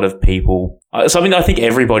lot of people, something that I think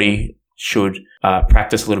everybody should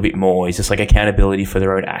practice a little bit more is just like accountability for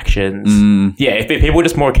their own actions. Yeah. If people were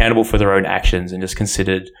just more accountable for their own actions and just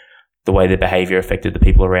considered the way their behavior affected the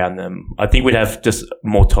people around them, I think we'd have just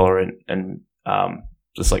more tolerant and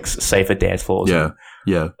just like safer dance floors.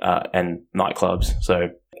 And nightclubs. So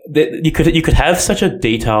you could have such a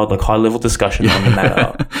detailed, like high level discussion on the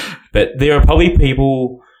matter, but there are probably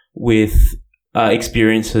people with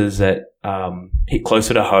experiences that hit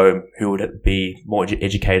closer to home who would be more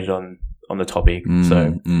educated on the topic.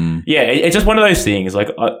 Yeah, it's just one of those things. Like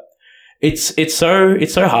it's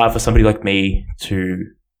so hard for somebody like me to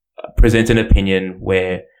present an opinion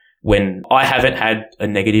when I haven't had a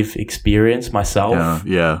negative experience myself.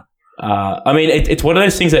 I mean, it's one of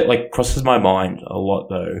those things that like crosses my mind a lot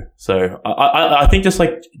though. So I think just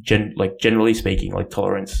like generally speaking, like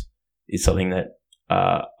tolerance is something that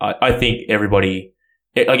I think everybody,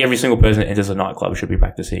 like every single person that enters a nightclub should be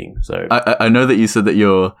practicing. So I know that you said that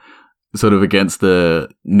you're sort of against the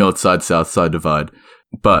north side, south side divide,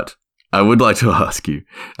 but I would like to ask you,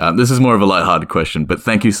 this is more of a lighthearted question, but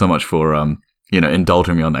thank you so much for,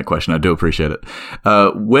 indulging me on that question. I do appreciate it.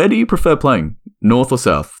 Where do you prefer playing, north or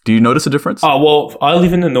south? Do you notice a difference? Oh, well, I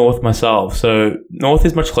live in the north myself, so north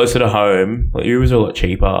is much closer to home. Like, Ubers are a lot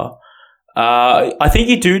cheaper. I think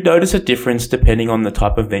you do notice a difference depending on the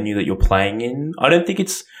type of venue that you're playing in. I don't think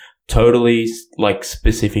it's totally, like,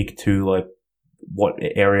 specific to, like, what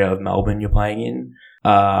area of Melbourne you're playing in.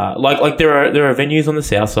 Like there are venues on the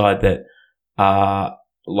south side that are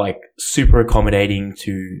like super accommodating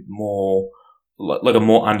to more like a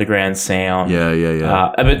more underground sound.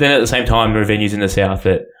 Yeah. But then at the same time, there are venues in the south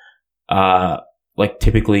that are like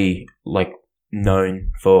typically like known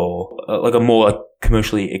for like a more like,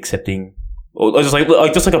 commercially accepting, or just like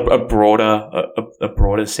a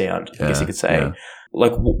broader sound. I guess you could say. Yeah.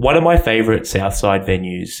 Like, one of my favorite Southside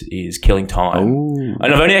venues is Killing Time. Ooh.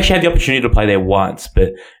 And I've only actually had the opportunity to play there once,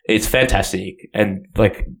 but it's fantastic. And,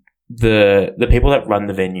 like, the people that run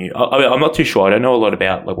the venue, I mean, I'm not too sure. I don't know a lot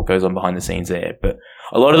about, like, what goes on behind the scenes there, but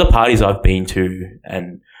a lot of the parties I've been to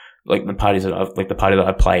and, like, the party that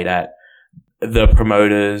I played at, the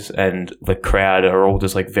promoters and the crowd are all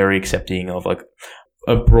just, like, very accepting of, like,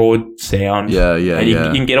 a broad sound. And you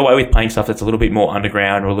can get away with playing stuff that's a little bit more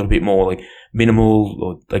underground or a little bit more like minimal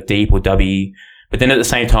or like deep or dubby. But then at the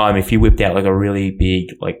same time, if you whipped out like a really big,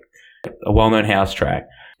 like a well-known house track,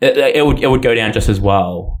 it would go down just as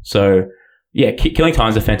well. So yeah, Killing Time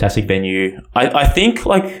is a fantastic venue. I think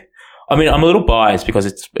I mean, I'm a little biased because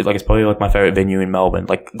it's probably like my favorite venue in Melbourne.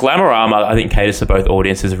 Like Glamorama, I think caters to both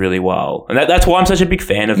audiences really well, and that's why I'm such a big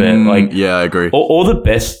fan of it. Like, yeah, I agree. All the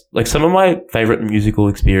best, like some of my favorite musical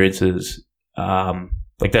experiences,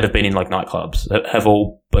 like that have been in like nightclubs have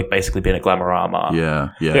all like basically been at Glamorama. Yeah.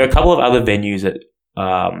 There are a couple of other venues that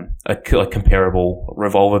are like comparable.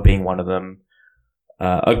 Revolver being one of them,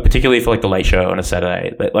 particularly for like the late show on a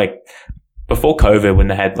Saturday. But like before COVID, when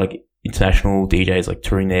they had like international DJs like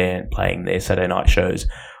touring there and playing their Saturday night shows,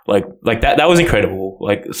 like that was incredible.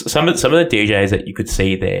 Like some of the DJs that you could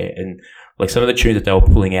see there, and like some of the tunes that they were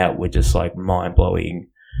pulling out were just like mind blowing.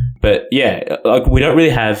 But yeah, like we don't really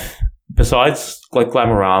have, besides like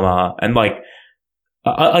Glamorama, and like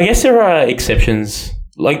I guess there are exceptions.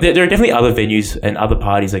 Like there are definitely other venues and other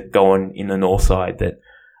parties that go on in the north side that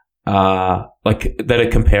are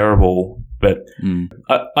comparable. But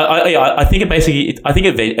I think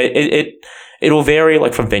it'll vary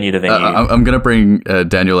like from venue to venue. I'm going to bring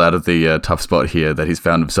Daniel out of the tough spot here that he's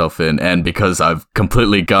found himself in, and because I've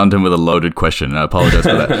completely gunned him with a loaded question, and I apologize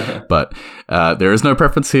for that. But there is no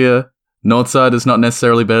preference here. North side is not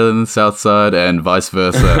necessarily better than the south side, and vice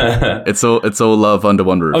versa. It's all love under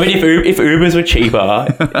one roof. I mean, if Ubers were cheaper,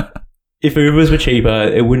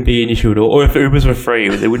 it wouldn't be an issue at all. Or if Ubers were free,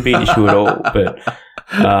 it wouldn't be an issue at all. But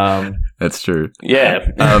that's true. Yeah.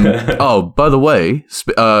 Oh, by the way,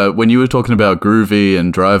 when you were talking about groovy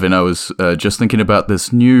and driving, I was just thinking about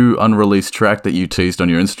this new unreleased track that you teased on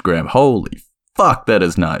your Instagram. Holy fuck, that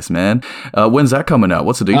is nice, man. When's that coming out?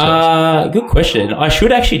 What's the details? Good question. I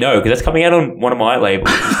should actually know because that's coming out on one of my labels.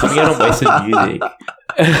 It's coming out on Wasted Music.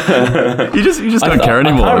 you just don't care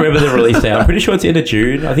anymore. I can't remember the release date. I'm pretty sure it's the end of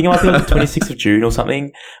June. I think it might be on the 26th of June or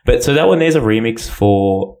something. But so that one, there's a remix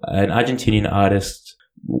for an Argentinian artist.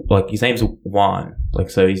 Like his name's Juan. Like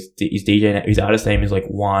so, his DJ, his artist name is like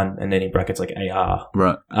Juan, and then in brackets like AR.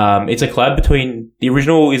 Right. It's a collab between the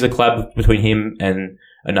original is a collab between him and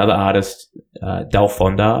another artist, Del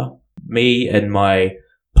Fonda. Me and my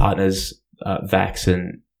partners, Vax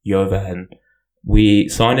and Yovan, we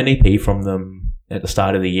signed an EP from them at the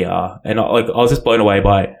start of the year, and I was just blown away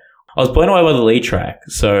by the lead track.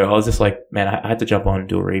 So I was just like, man, I had to jump on and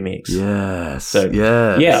do a remix. Yes. So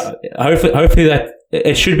yes. Yeah, hopefully that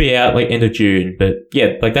it should be out like end of June. But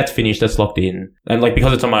yeah, like that's finished, that's locked in, and like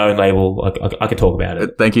because it's on my own label, like I could talk about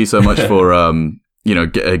it. Thank you so much for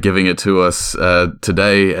giving it to us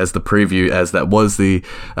today as the preview, as that was the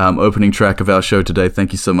opening track of our show today.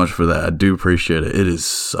 Thank you so much for that. I do appreciate it. It is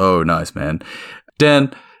so nice, man.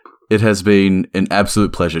 Dan, it has been an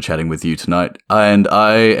absolute pleasure chatting with you tonight, and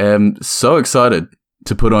I am so excited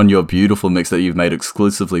to put on your beautiful mix that you've made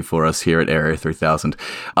exclusively for us here at Area 3000.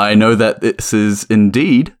 I know that this is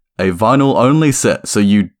indeed a vinyl-only set, so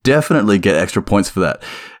you definitely get extra points for that.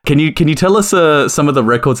 Can you tell us some of the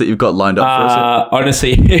records that you've got lined up for us?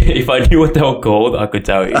 Honestly, if I knew what they were called, I could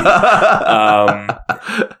tell you.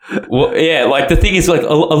 Well, yeah, like the thing is, like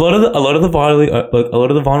a lot of the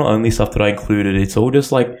vinyl only stuff that I included, it's all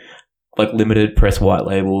just like limited press white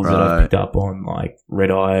labels that I picked up on like Red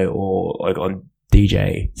Eye or like on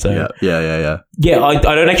DJ. So yeah. Yeah, I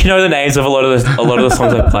don't actually know the names of a lot of the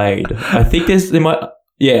songs I played. I think there might.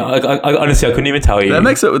 Yeah, I honestly I couldn't even tell you. That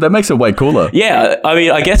makes it way cooler. Yeah, I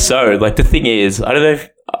mean, I guess so. Like the thing is, I don't know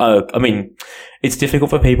if I mean, it's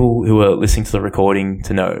difficult for people who are listening to the recording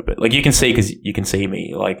to know, but like you can see because you can see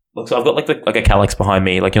me. Like, look, so I've got like a Calyx behind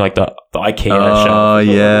me, like like the IKEA shelf. Oh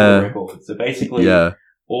yeah. So basically,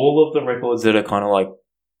 all of the records that are kind of like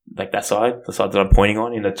that side, the side that I'm pointing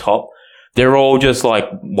on in the top, they're all just like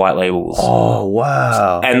white labels. Oh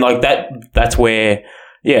wow! And like that's where.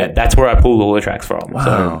 Yeah, that's where I pulled all the tracks from. Wow.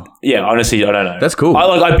 So, yeah, honestly, I don't know. That's cool.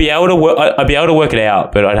 I'd be able to work it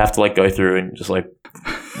out, but I'd have to like go through and just like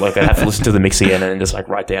I'd have to listen to the mix again and just like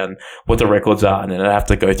write down what the records are, and then I'd have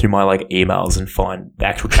to go through my like emails and find the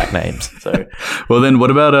actual track names. So, well, then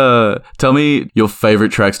what about tell me your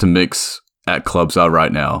favorite tracks to mix at clubs are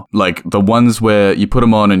right now, like the ones where you put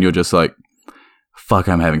them on and you're just like, fuck,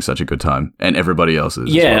 I'm having such a good time, and everybody else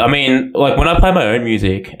is. Yeah, well. I mean, like when I play my own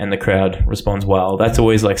music and the crowd responds well, that's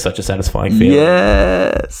always like such a satisfying feeling.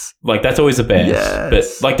 Yes, like that's always the best. Yes.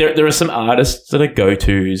 But like there are some artists that are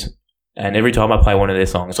go-tos, and every time I play one of their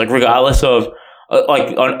songs, like regardless of I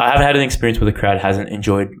haven't had an experience where the crowd hasn't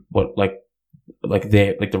enjoyed what like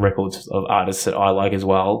their like the records of artists that I like as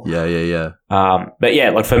well. Yeah. But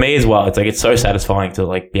yeah, like for me as well, it's so satisfying to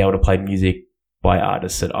like be able to play music by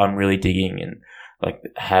artists that I'm really digging and like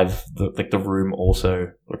have the room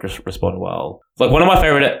also like respond well. Like one of my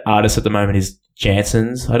favorite artists at the moment is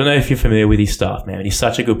Jansen's. I don't know if you're familiar with his stuff, man. He's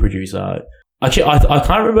such a good producer. Actually, I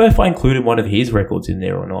can't remember if I included one of his records in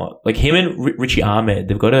there or not. Like him and Richie Ahmed,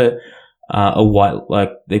 they've got a a white,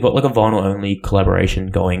 like, they've got like a vinyl only collaboration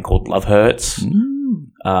going called Love Hurts.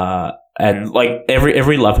 And like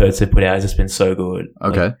every Love Hurts they put out has just been so good.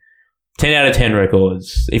 Okay. Like, 10 out of 10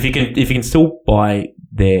 records. If you can still buy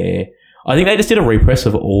their, I think they just did a repress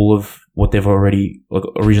of all of what they've already like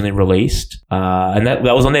originally released. And that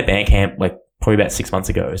was on their Bandcamp like probably about 6 months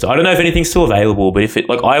ago. So I don't know if anything's still available, but if it,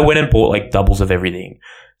 like, I went and bought like doubles of everything.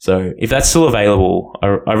 So if that's still available,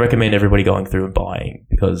 I recommend everybody going through and buying,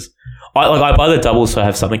 because I buy the doubles so I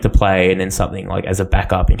have something to play and then something like as a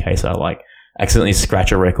backup in case I like accidentally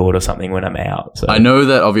scratch a record or something when I'm out. So I know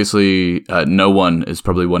that obviously No One is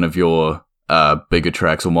probably one of your bigger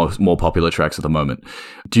tracks or more popular tracks at the moment.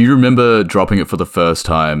 Do you remember dropping it for the first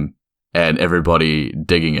time and everybody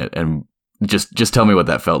digging it? And just tell me what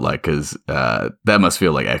that felt like, because that must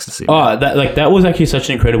feel like ecstasy. Oh, that was actually such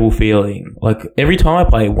an incredible feeling. Like every time I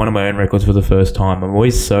play one of my own records for the first time, I'm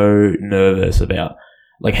always so nervous about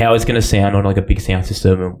like how it's going to sound on like a big sound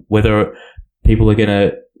system and whether people are going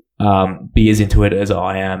to be as into it as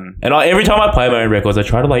I am. And every time I play my own records, I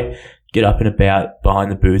try to like get up and about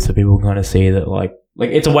behind the booth so people can kind of see that like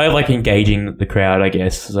it's a way of like engaging the crowd, I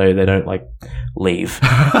guess, so they don't like leave. They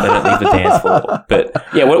don't leave the dance floor. But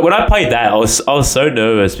yeah, when I played that, I was so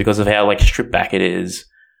nervous because of how like stripped back it is.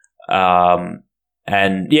 And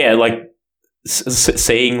yeah, like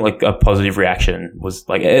seeing like a positive reaction was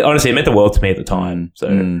like, honestly, it meant the world to me at the time.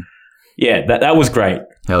 So yeah, that was great.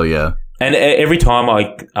 Hell yeah. And every time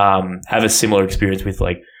I have a similar experience with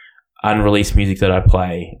like unreleased music that I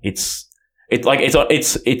play, it's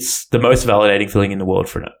the most validating feeling in the world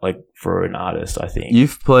for an artist, I think.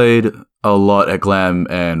 You've played a lot at Glam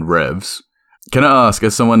and Revs. Can I ask,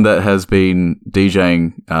 as someone that has been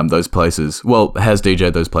DJing those places, has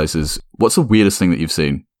DJed those places, what's the weirdest thing that you've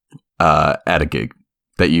seen at a gig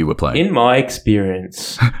that you were playing? In my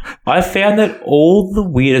experience, I found that all the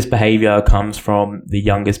weirdest behavior comes from the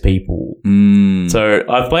youngest people. So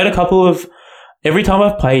I've played every time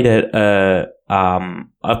I've played at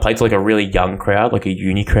I've played to like a really young crowd, like a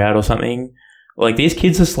uni crowd or something. Like these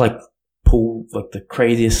kids just like pull like the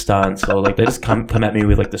craziest stunts, or like they just come at me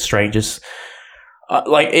with like the strangest. I don't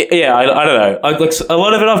know. Like a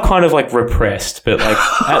lot of it I've kind of like repressed, but like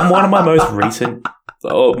at one of my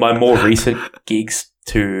more recent gigs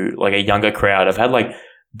to like a younger crowd, I've had like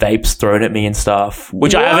vapes thrown at me and stuff,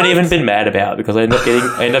 which I haven't even been mad about because I end up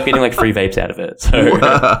getting like free vapes out of it. So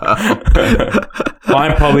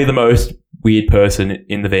I'm probably the most weird person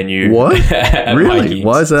in the venue. What? Really?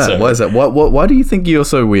 Why is that? Why do you think you're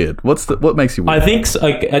so weird? What makes you weird? I think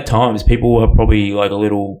like at times people are probably like a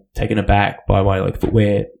little taken aback by my like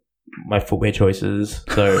footwear choices.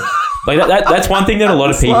 So like that's one thing that a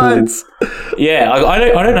lot of people. Slides. Yeah, I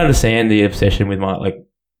don't understand the obsession with my like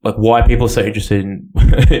why people are so interested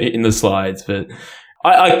in the slides, but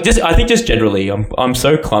I think just generally I'm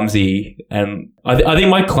so clumsy, and I think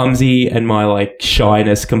my clumsy and my like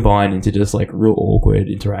shyness combine into just like real awkward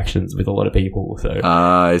interactions with a lot of people. So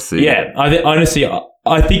I see. Yeah, honestly,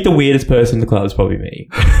 I think the weirdest person in the club is probably me.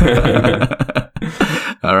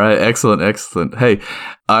 All right, excellent. Hey,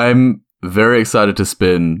 I'm very excited to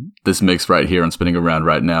spin this mix right here on Spinning Around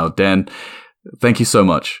right now. Dan, thank you so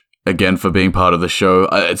much again for being part of the show.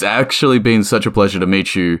 It's actually been such a pleasure to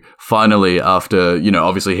meet you finally after,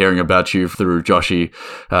 obviously hearing about you through Joshy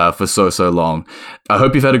for so long. I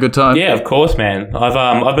hope you've had a good time. Yeah, of course, man.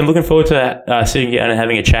 I've been looking forward to sitting down and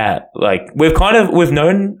having a chat. Like we've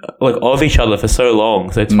known like of each other for so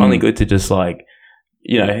long, so it's finally good to just like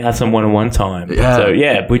have some one-on-one time. Yeah. So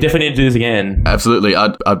yeah, we definitely need to do this again. Absolutely.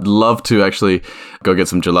 I'd love to actually go get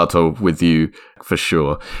some gelato with you for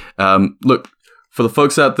sure. Look, for the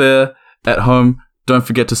folks out there at home, don't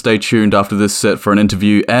forget to stay tuned after this set for an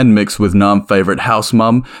interview and mix with Nam favorite House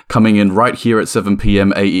Mum coming in right here at 7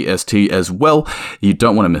 p.m. AEST as well. You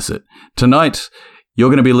don't want to miss it. Tonight, you're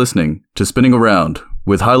going to be listening to Spinning Around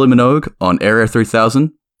with Haile Minogue on Area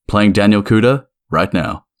 3000, playing Daniel Cuda right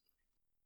now.